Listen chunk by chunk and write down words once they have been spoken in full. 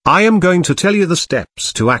I am going to tell you the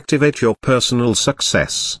steps to activate your personal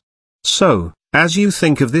success. So, as you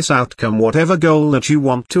think of this outcome, whatever goal that you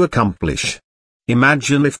want to accomplish,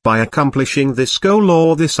 imagine if by accomplishing this goal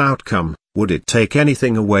or this outcome, would it take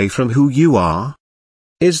anything away from who you are?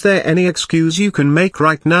 Is there any excuse you can make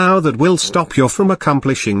right now that will stop you from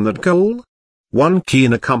accomplishing that goal? One key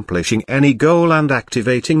in accomplishing any goal and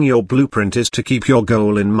activating your blueprint is to keep your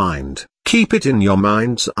goal in mind. Keep it in your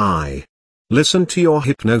mind's eye. Listen to your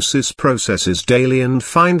hypnosis processes daily and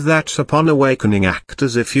find that upon awakening, act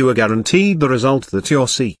as if you are guaranteed the result that you're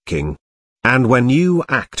seeking. And when you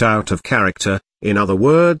act out of character, in other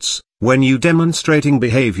words, when you demonstrating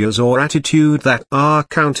behaviors or attitude that are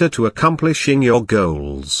counter to accomplishing your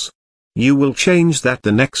goals, you will change that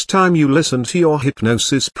the next time you listen to your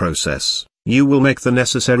hypnosis process. You will make the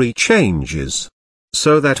necessary changes,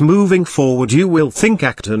 so that moving forward you will think,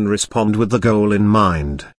 act and respond with the goal in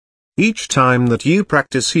mind. Each time that you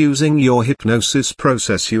practice using your hypnosis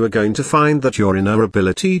process, you are going to find that your inner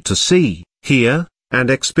ability to see, hear, and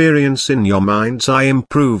experience in your mind's eye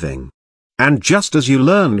improving. And just as you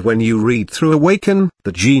learned when you read through Awaken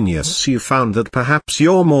the Genius, you found that perhaps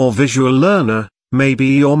you're more visual learner, maybe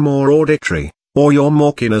you're more auditory, or you're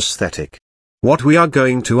more kinesthetic. What we are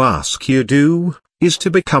going to ask you do, is to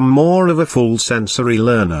become more of a full sensory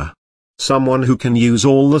learner. Someone who can use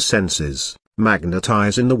all the senses,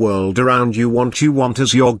 magnetize in the world around you what you want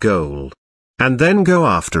as your goal. And then go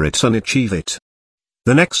after it and achieve it.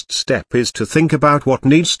 The next step is to think about what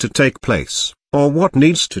needs to take place, or what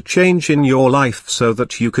needs to change in your life so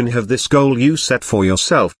that you can have this goal you set for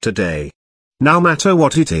yourself today. No matter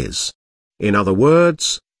what it is. In other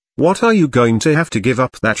words, what are you going to have to give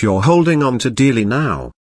up that you're holding on to dearly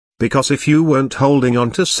now? Because if you weren't holding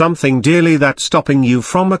on to something dearly that's stopping you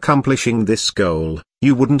from accomplishing this goal,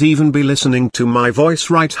 you wouldn't even be listening to my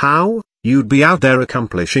voice right now, you'd be out there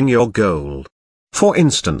accomplishing your goal. For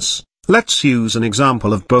instance, let's use an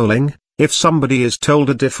example of bowling. If somebody is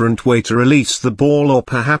told a different way to release the ball or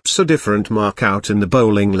perhaps a different mark out in the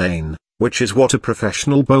bowling lane, which is what a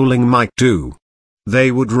professional bowling might do,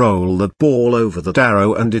 they would roll that ball over the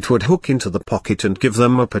arrow and it would hook into the pocket and give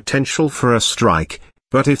them a potential for a strike.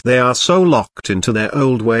 But if they are so locked into their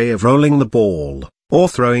old way of rolling the ball, or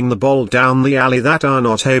throwing the ball down the alley, that are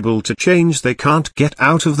not able to change, they can't get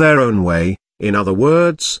out of their own way, in other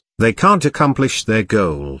words, they can't accomplish their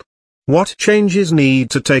goal. What changes need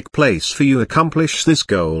to take place for you to accomplish this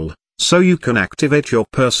goal, so you can activate your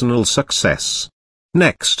personal success?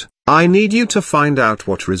 Next, I need you to find out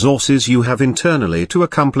what resources you have internally to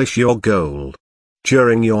accomplish your goal.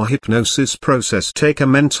 During your hypnosis process, take a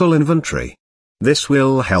mental inventory. This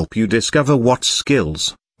will help you discover what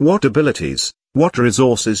skills, what abilities, what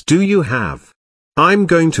resources do you have. I'm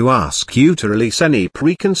going to ask you to release any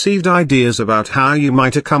preconceived ideas about how you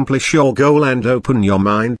might accomplish your goal and open your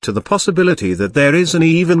mind to the possibility that there is an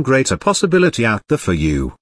even greater possibility out there for you.